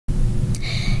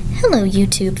Hello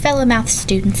YouTube, fellow math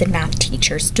students and math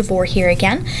teachers, DeVore here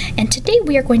again, and today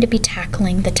we are going to be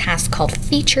tackling the task called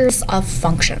Features of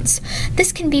Functions.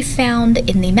 This can be found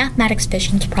in the Mathematics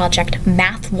Visions Project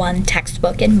Math 1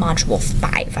 textbook in Module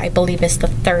 5, I believe is the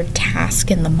third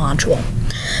task in the module.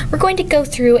 We're going to go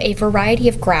through a variety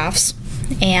of graphs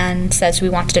and says we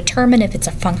want to determine if it's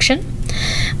a function.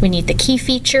 We need the key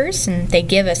features, and they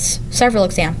give us several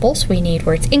examples. We need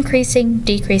where it's increasing,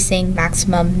 decreasing,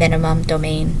 maximum, minimum,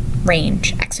 domain,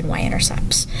 range, x and y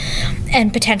intercepts,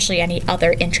 and potentially any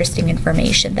other interesting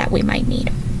information that we might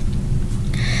need.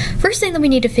 First thing that we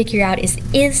need to figure out is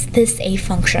this a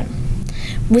function?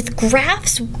 With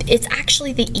graphs, it's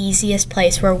actually the easiest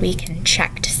place where we can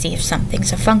check to see if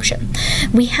something's a function.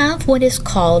 We have what is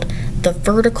called the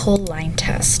vertical line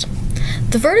test.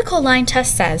 The vertical line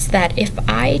test says that if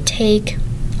I take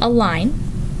a line,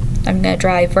 I'm going to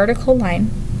draw a vertical line,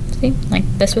 see, like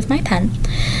this with my pen,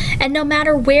 and no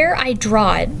matter where I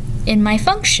draw it in my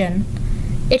function,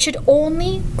 it should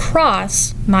only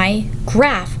cross my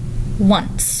graph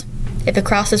once. If it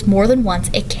crosses more than once,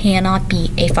 it cannot be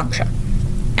a function.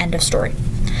 End of story.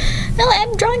 Now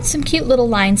I'm drawing some cute little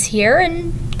lines here,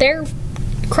 and they're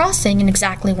crossing in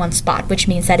exactly one spot, which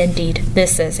means that indeed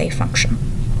this is a function.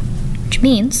 Which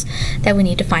means that we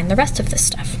need to find the rest of this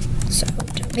stuff. So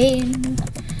domain,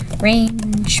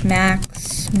 range,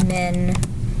 max, min,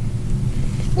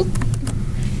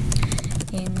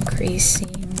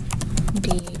 increasing,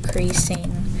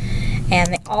 decreasing,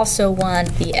 and they also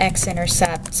want the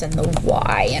x-intercepts and the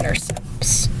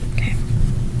y-intercepts. Okay.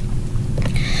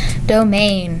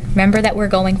 Domain. Remember that we're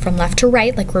going from left to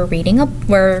right like we're reading a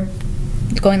book.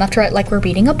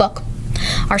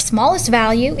 Our smallest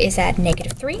value is at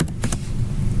 -3.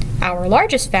 Our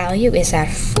largest value is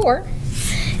at 4,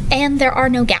 and there are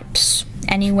no gaps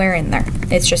anywhere in there.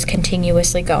 It's just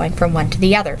continuously going from one to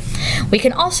the other. We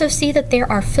can also see that there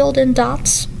are filled in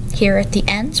dots here at the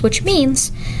ends, which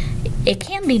means it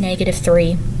can be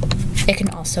 -3. It can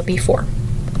also be 4.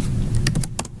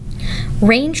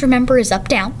 Range, remember, is up,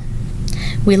 down.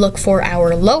 We look for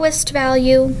our lowest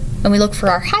value, and we look for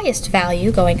our highest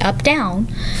value going up, down,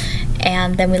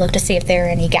 and then we look to see if there are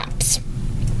any gaps.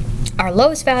 Our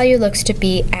lowest value looks to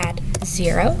be at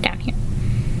 0 down here.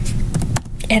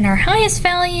 And our highest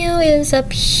value is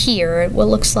up here, what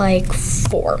looks like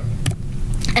 4.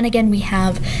 And again, we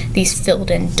have these filled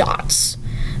in dots,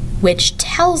 which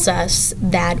tells us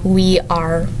that we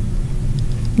are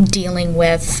dealing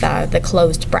with the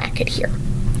closed bracket here.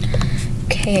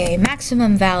 Okay,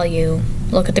 maximum value.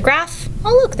 Look at the graph.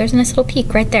 Oh look, there's a nice little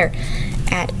peak right there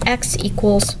at x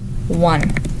equals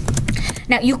 1.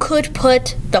 Now you could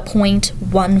put the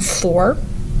 0.14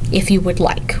 if you would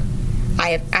like.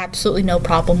 I have absolutely no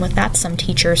problem with that. Some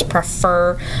teachers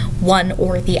prefer one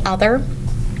or the other.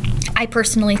 I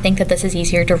personally think that this is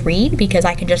easier to read because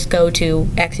I can just go to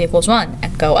x equals 1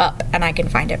 and go up, and I can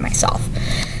find it myself.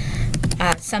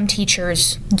 Some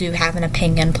teachers do have an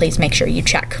opinion. Please make sure you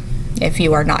check if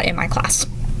you are not in my class.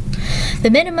 The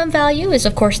minimum value is,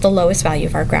 of course, the lowest value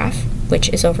of our graph, which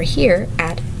is over here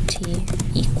at t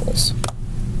equals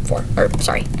 4, or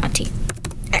sorry, not t,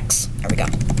 x. There we go.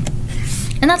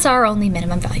 And that's our only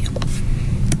minimum value.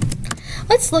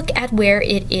 Let's look at where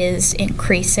it is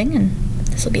increasing, and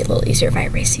this will be a little easier if I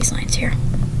erase these lines here.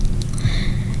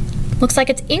 Looks like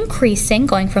it's increasing,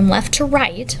 going from left to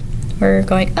right. We're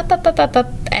going up, up, up, up,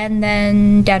 up, and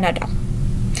then down, down, down.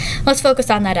 Let's focus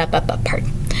on that up, up, up part.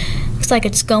 Looks like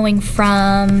it's going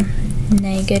from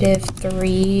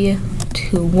 -3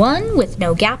 to 1 with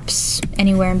no gaps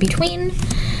anywhere in between.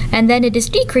 And then it is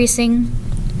decreasing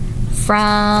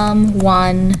from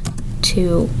 1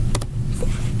 to 4.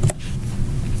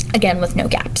 Again, with no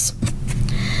gaps.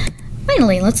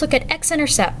 Finally, let's look at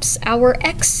x-intercepts. Our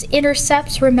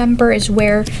x-intercepts, remember, is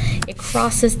where it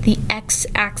crosses the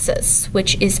x-axis,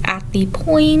 which is at the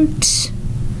point,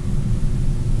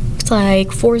 it's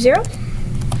like 40.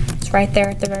 It's right there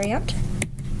at the very end.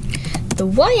 The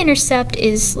y-intercept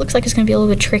looks like it's going to be a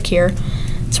little bit trickier.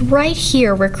 It's right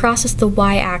here where it crosses the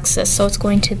y-axis, so it's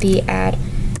going to be at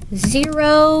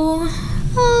 0,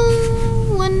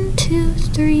 1, 2,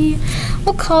 3.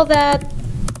 We'll call that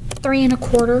 3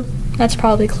 1/4. That's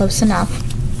probably close enough.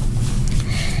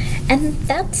 And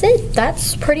that's it.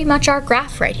 That's pretty much our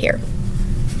graph right here.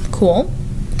 Cool.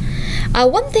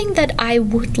 One thing that I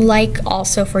would like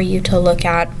also for you to look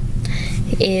at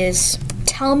is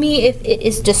tell me if it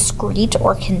is discrete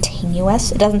or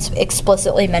continuous. It doesn't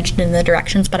explicitly mention in the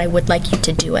directions, but I would like you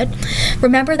to do it.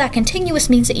 Remember that continuous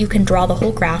means that you can draw the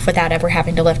whole graph without ever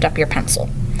having to lift up your pencil.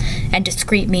 And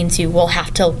discrete means you will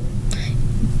have to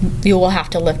you will have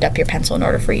to lift up your pencil in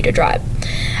order for you to draw it.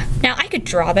 Now I could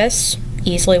draw this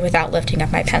easily without lifting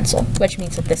up my pencil, which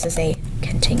means that this is a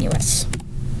continuous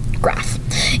graph.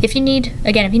 If you need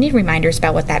reminders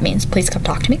about what that means, please come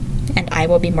talk to me, and I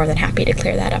will be more than happy to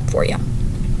clear that up for you.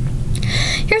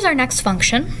 Here's our next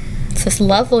function. It's this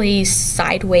lovely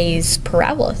sideways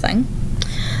parabola thing.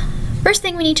 First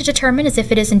thing we need to determine is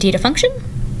if it is indeed a function.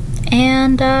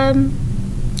 And,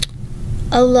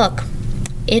 oh look,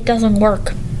 it doesn't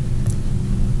work.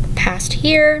 Past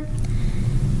here,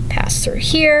 pass through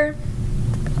here.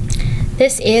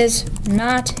 This is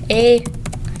not a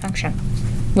function.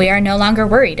 We are no longer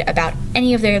worried about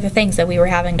any of the other things that we were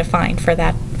having to find for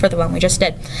the one we just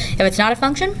did. If it's not a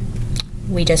function,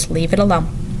 we just leave it alone.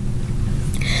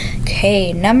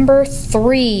 Okay, number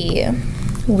 3.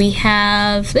 We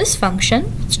have this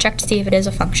function. Let's check to see if it is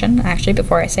a function, actually,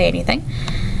 before I say anything.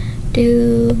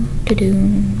 And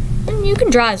you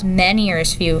can draw as many or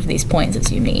as few of these points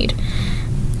as you need.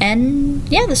 And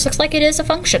yeah, this looks like it is a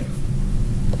function,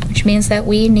 which means that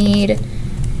we need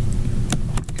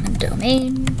a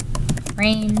domain,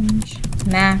 range,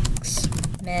 max,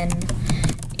 min,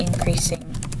 increasing,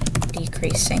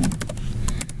 decreasing,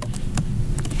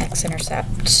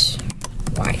 x-intercept,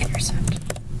 y-intercept.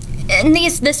 And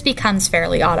this becomes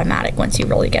fairly automatic once you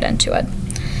really get into it.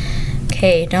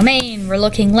 Okay, domain, we're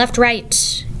looking left,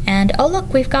 right, and oh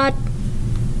look, we've got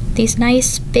these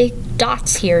nice big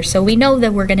dots here, so we know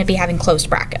that we're going to be having closed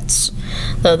brackets,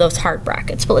 though those hard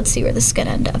brackets. But let's see where this is going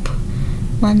to end up.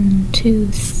 1, 2,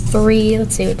 3.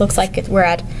 Let's see. It looks like we're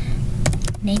at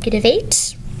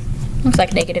 -8. Looks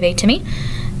like -8 to me.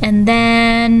 And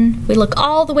then we look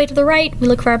all the way to the right. We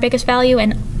look for our biggest value,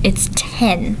 and it's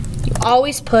 10. You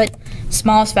always put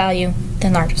smallest value,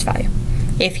 then largest value.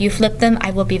 If you flip them, I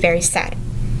will be very sad.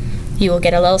 You will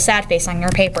get a little sad face on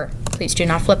your paper. Please do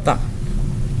not flip them.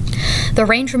 The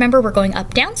range, remember, we're going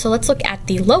up, down, so let's look at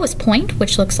the lowest point,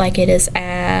 which looks like it is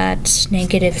at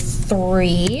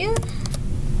 -3.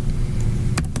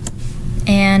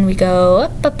 And we go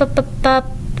up, up, up, up,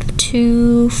 up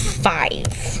to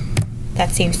 5.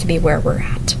 That seems to be where we're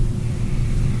at.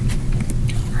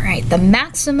 All right, the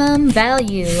maximum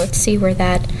value, let's see where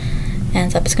that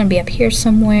ends up. It's going to be up here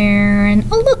somewhere, and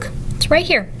oh look, it's right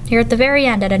here at the very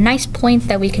end, at a nice point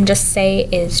that we can just say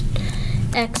is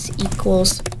x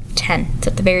equals 10. It's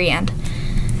at the very end.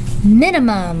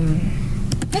 Minimum.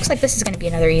 Looks like this is going to be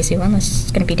another easy one. This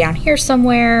is going to be down here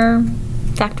somewhere.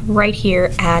 In fact, right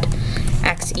here at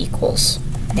x equals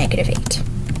 -8.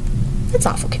 That's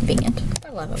awful convenient.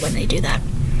 I love it when they do that.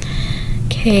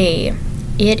 Okay,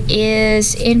 it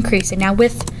is increasing. Now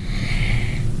with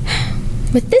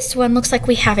this one, looks like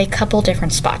we have a couple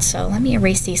different spots. So let me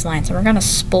erase these lines, and we're going to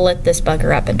split this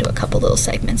bugger up into a couple little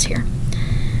segments here.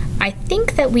 I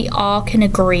think that we all can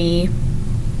agree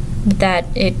that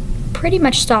it pretty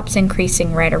much stops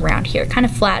increasing right around here. It kind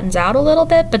of flattens out a little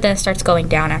bit, but then it starts going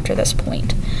down after this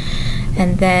point.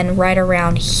 And then right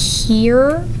around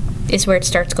here is where it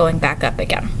starts going back up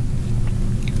again.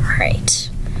 All right.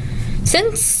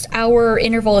 Since our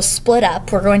interval is split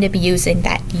up, we're going to be using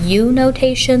that U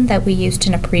notation that we used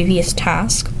in a previous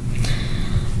task.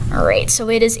 All right, so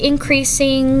it is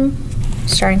increasing,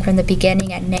 starting from the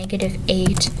beginning at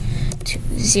 -8 to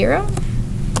 0.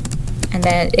 And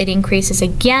then it increases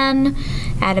again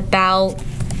at about,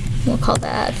 we'll call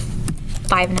that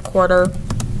 5 1/4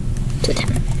 to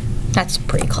 10. That's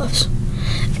pretty close.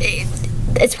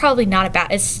 It's probably not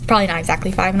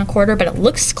exactly 5 1/4, but it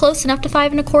looks close enough to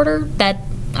 5 1/4 that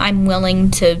I'm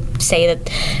willing to say that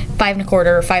 5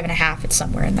 1/4 or 5 1/2, it's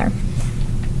somewhere in there.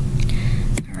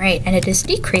 All right, and it is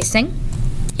decreasing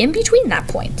in between that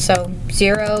point. So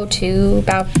 0 to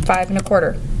about 5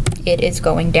 1/4. It is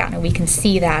going down, and we can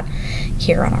see that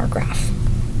here on our graph.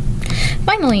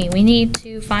 Finally, we need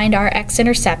to find our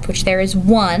x-intercept, which there is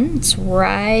 1. It's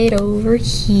right over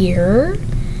here.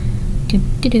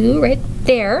 Right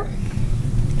there.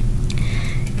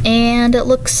 And it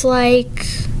looks like,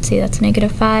 let's see, that's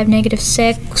 -5,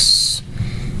 -6.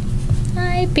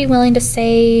 I'd be willing to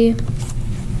say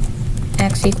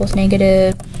x equals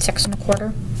 -6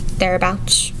 1/4,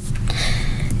 thereabouts.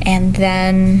 And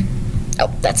then,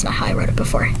 oh, that's not how I wrote it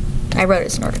before. I wrote it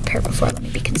as an ordered pair before. Let me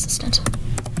be consistent.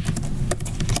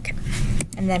 Okay.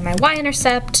 And then my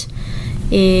y-intercept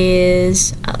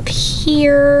is up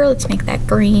here. Let's make that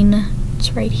green.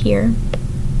 It's right here,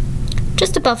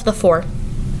 just above the 4.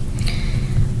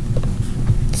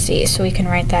 Let's see, so we can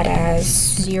write that as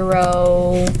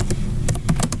 0.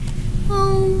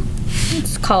 Oh,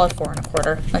 let's call it 4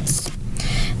 1/4.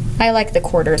 I like the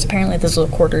quarters. Apparently this is a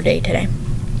quarter day today.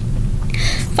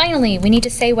 Finally, we need to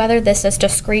say whether this is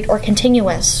discrete or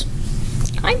continuous.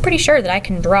 I'm pretty sure that I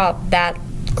can draw that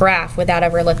graph without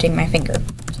ever lifting my finger.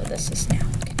 So this is now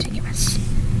continuous.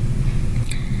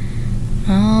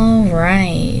 All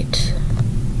right.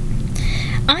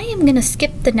 I am going to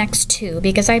skip the next two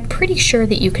because I'm pretty sure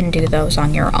that you can do those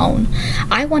on your own.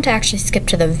 I want to actually skip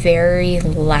to the very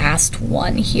last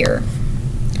one here.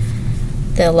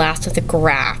 The last of the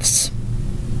graphs.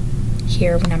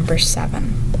 Here, number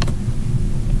 7.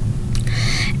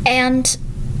 And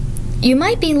you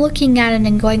might be looking at it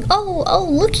and going, oh,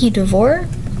 looky, DeVore.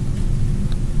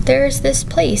 There's this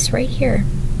place right here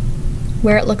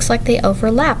where it looks like they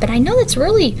overlap. And I know that's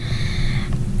really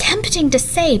tempting to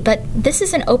say, but this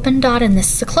is an open dot and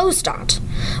this is a closed dot,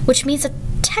 which means that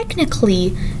technically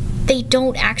they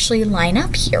don't actually line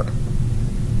up here.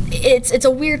 It's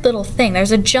a weird little thing.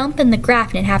 There's a jump in the graph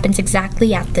and it happens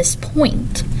exactly at this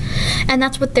point. And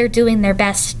that's what they're doing their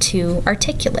best to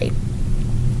articulate.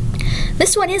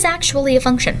 This one is actually a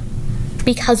function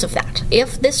because of that.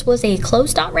 If this was a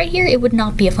closed dot right here, it would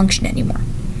not be a function anymore.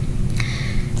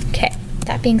 Okay,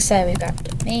 that being said, we've got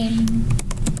domain,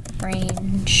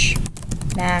 range,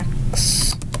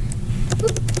 max,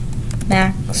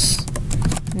 max,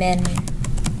 min,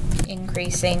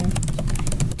 increasing,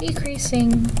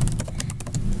 decreasing,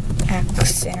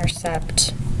 X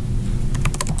intercept,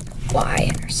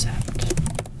 Y intercept.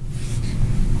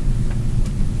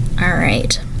 All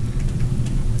right.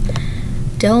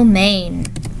 Domain,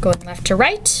 going left to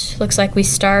right, looks like we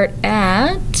start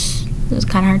at, this is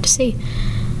kind of hard to see.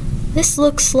 This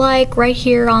looks like right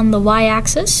here on the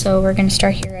y-axis, so we're going to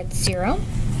start here at 0.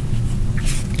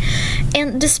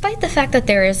 And despite the fact that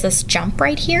there is this jump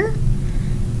right here,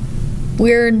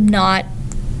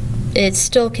 it's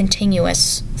still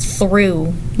continuous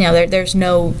through, there's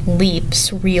no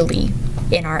leaps really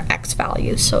in our x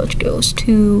values. So it goes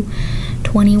to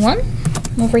 21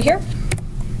 over here.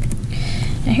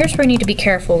 Now here's where we need to be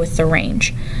careful with the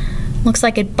range. Looks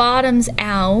like it bottoms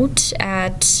out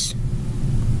at,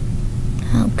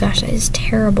 oh gosh, that is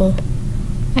terrible.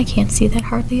 I can't see that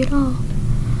hardly at all.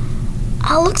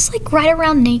 Looks like right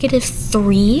around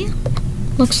 -3.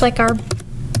 Looks like our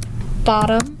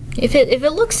bottom. If it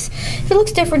looks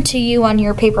different to you on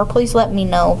your paper, please let me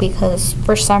know, because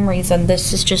for some reason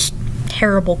this is just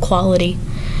terrible quality.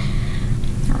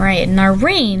 All right, and our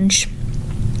range.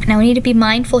 Now we need to be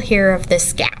mindful here of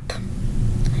this gap.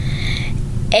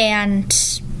 And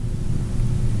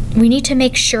we need to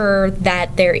make sure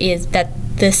that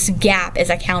this gap is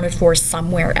accounted for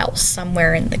somewhere else,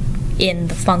 somewhere in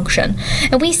the function.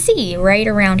 And we see right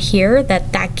around here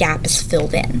that that gap is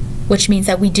filled in, which means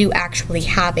that we do actually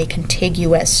have a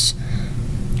contiguous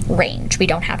range. We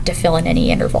don't have to fill in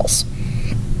any intervals.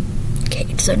 Okay,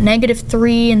 so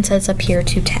 -3 and says up here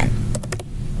to 10.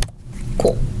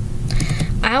 Cool.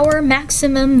 Our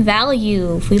maximum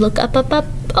value, if we look up,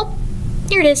 oh,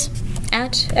 here it is,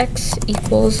 at x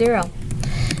equals 0.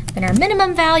 Then our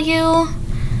minimum value,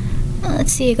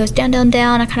 let's see, it goes down, down,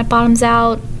 down, it kind of bottoms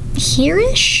out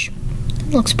here-ish.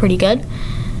 Looks pretty good.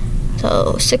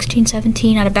 So 16,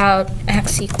 17 at about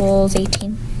x equals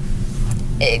 18.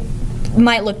 It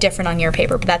might look different on your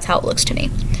paper, but that's how it looks to me.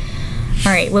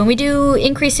 All right, when we do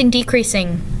increasing,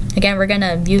 decreasing, again, we're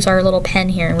gonna use our little pen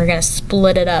here and we're gonna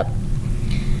split it up,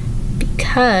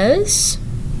 because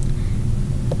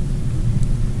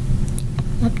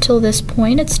up till this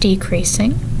point it's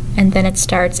decreasing, and then it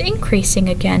starts increasing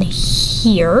again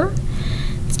here.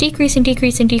 It's decreasing,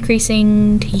 decreasing,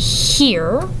 decreasing to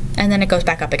here, and then it goes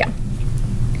back up again.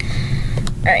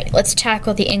 All right, let's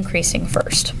tackle the increasing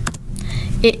first.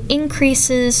 It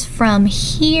increases from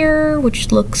here,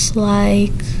 which looks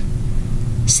like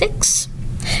 6.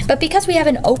 But because we have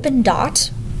an open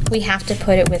dot, we have to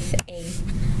put it with a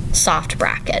soft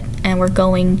bracket. And we're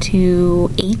going to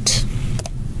 8.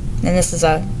 And this is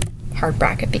a hard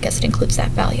bracket because it includes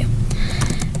that value.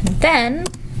 And then,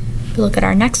 if we look at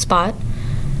our next spot,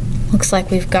 looks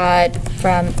like we've got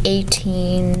from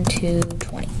 18 to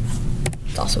 20.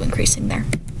 It's also increasing there.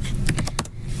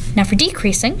 Now for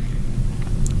decreasing,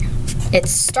 it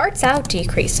starts out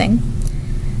decreasing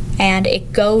and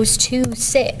it goes to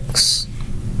 6.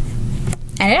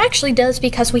 And it actually does,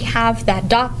 because we have that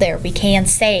dot there. We can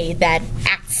say that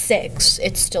at 6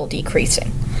 it's still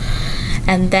decreasing.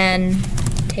 And then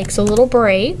takes a little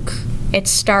break. It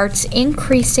starts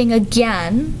increasing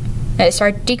again. It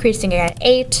starts decreasing again at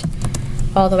 8,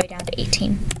 all the way down to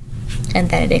 18. And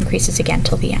then it increases again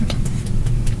till the end.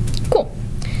 Cool.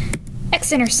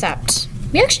 X-intercept.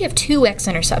 We actually have 2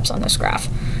 x-intercepts on this graph.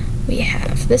 We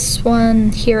have this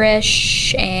one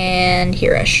here-ish and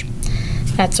here-ish.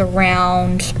 That's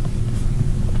around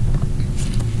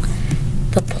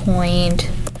the point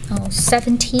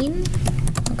 17.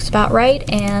 looks about right,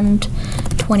 and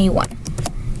 21.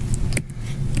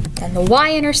 Then the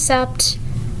y-intercept,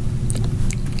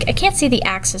 I can't see the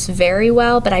axis very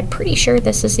well, but I'm pretty sure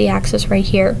this is the axis right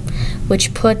here,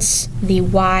 which puts the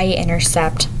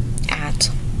y-intercept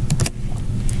at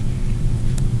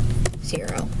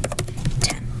 0,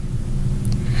 10.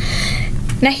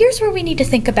 Now here's where we need to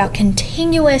think about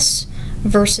continuous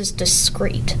versus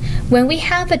discrete. When we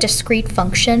have a discrete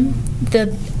function,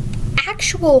 the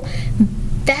actual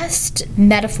best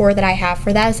metaphor that I have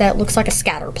for that is that it looks like a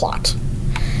scatter plot.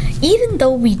 Even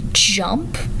though we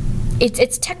jump,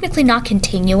 it's technically not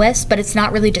continuous, but it's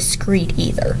not really discrete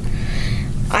either.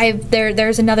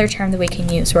 There's another term that we can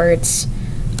use where it's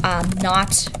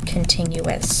not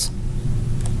continuous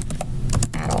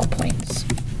at all points.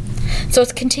 So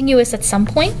it's continuous at some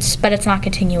points, but it's not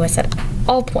continuous at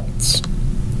all points.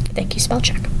 Thank you, spell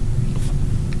check.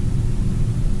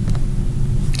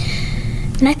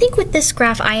 And I think with this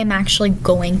graph, I am actually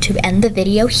going to end the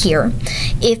video here.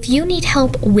 If you need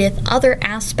help with other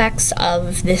aspects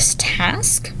of this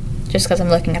task, just because I'm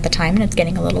looking at the time and it's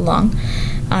getting a little long,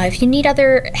 if you need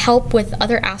other help with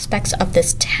other aspects of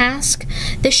this task,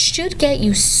 this should get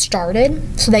you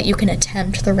started so that you can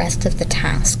attempt the rest of the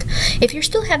task. If you're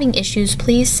still having issues,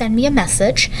 please send me a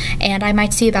message, and I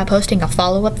might see about posting a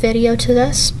follow-up video to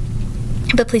this.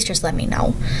 But please just let me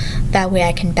know. That way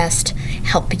I can best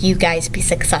help you guys be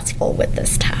successful with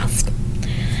this task.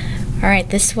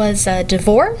 Alright, this was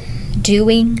DeVore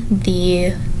doing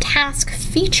the task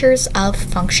features of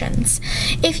functions.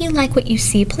 If you like what you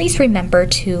see, please remember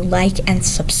to like and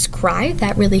subscribe.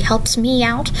 That really helps me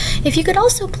out. If you could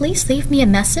also please leave me a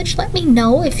message. Let me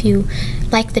know if you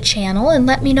like the channel, and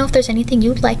let me know if there's anything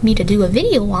you'd like me to do a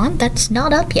video on that's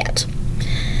not up yet.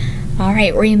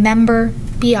 Alright, remember,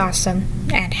 be awesome,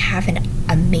 and have an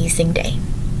amazing day.